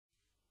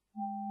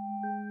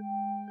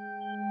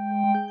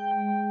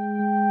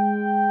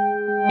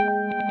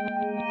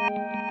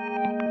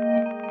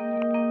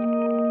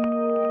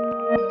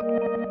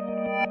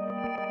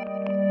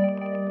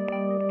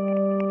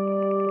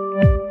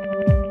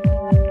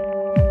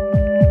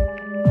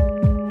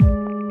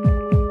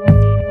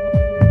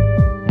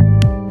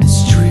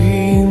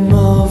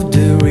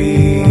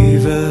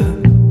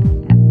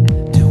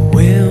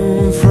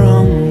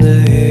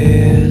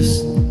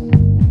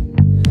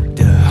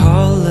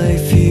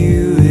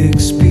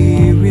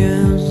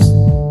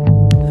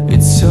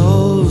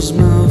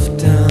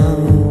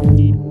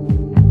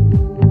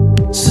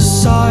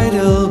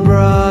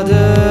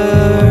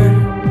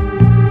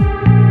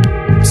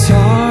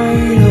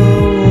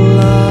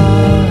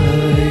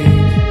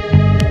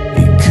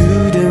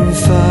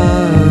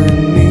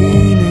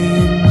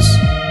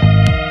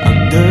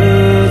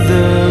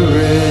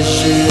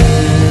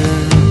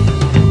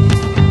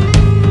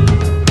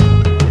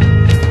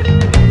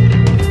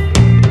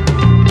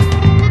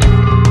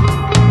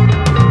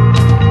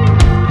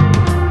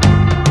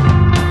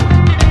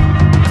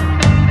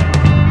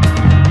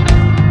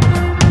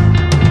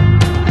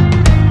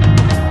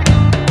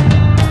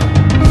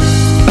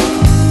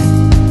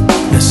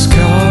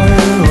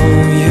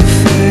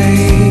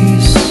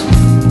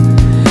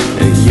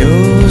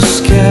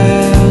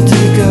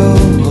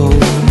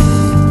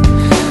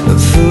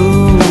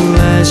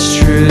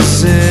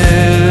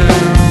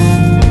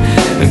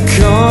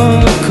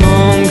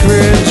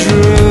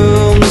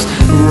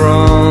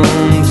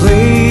wrong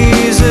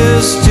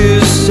places to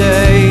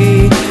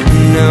stay,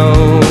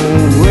 no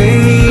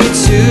way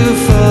to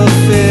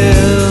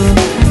fulfill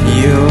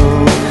your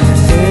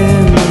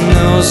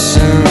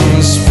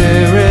innocent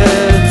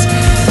spirit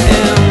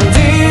in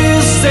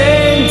this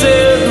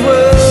tainted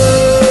world.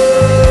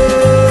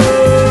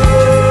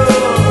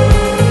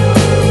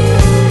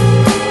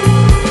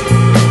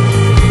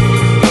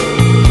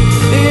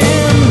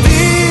 In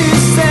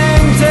this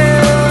tainted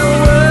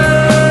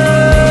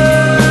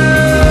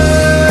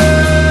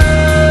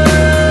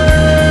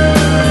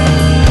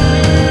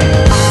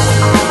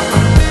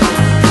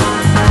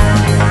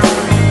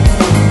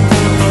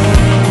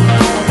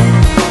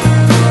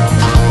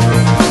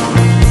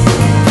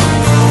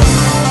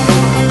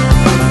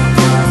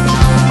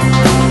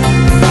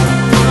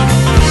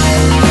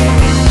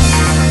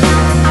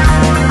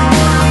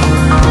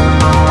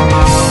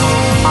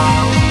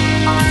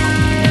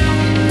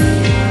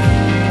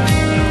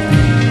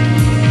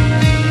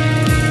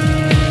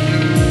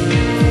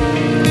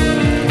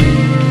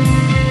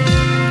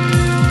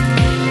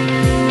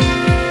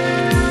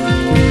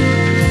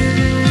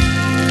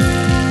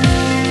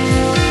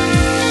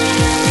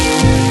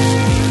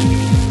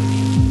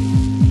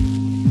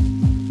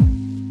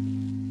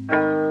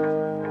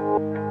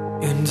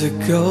in the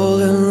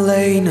golden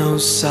lane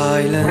of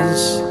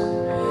silence,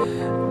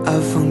 I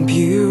found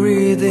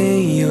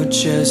purity in your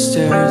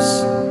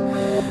gestures.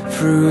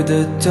 Through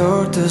the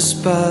tortuous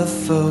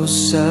path of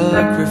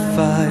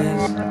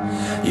sacrifice,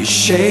 you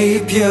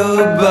shape your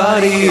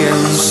body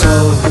and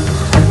soul.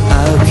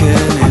 How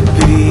can it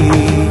be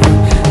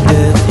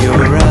that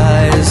your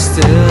eyes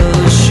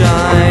still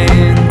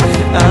shine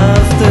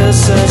after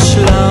such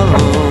long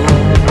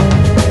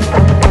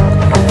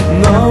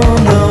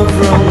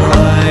monochrome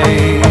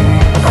light?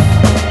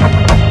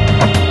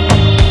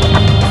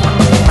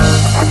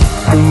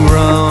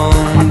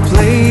 Wrong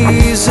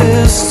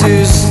places to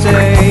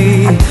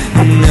stay,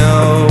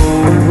 no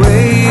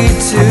way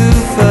to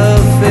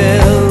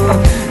fulfill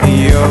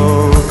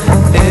your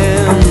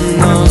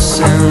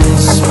innocent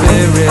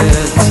spirit.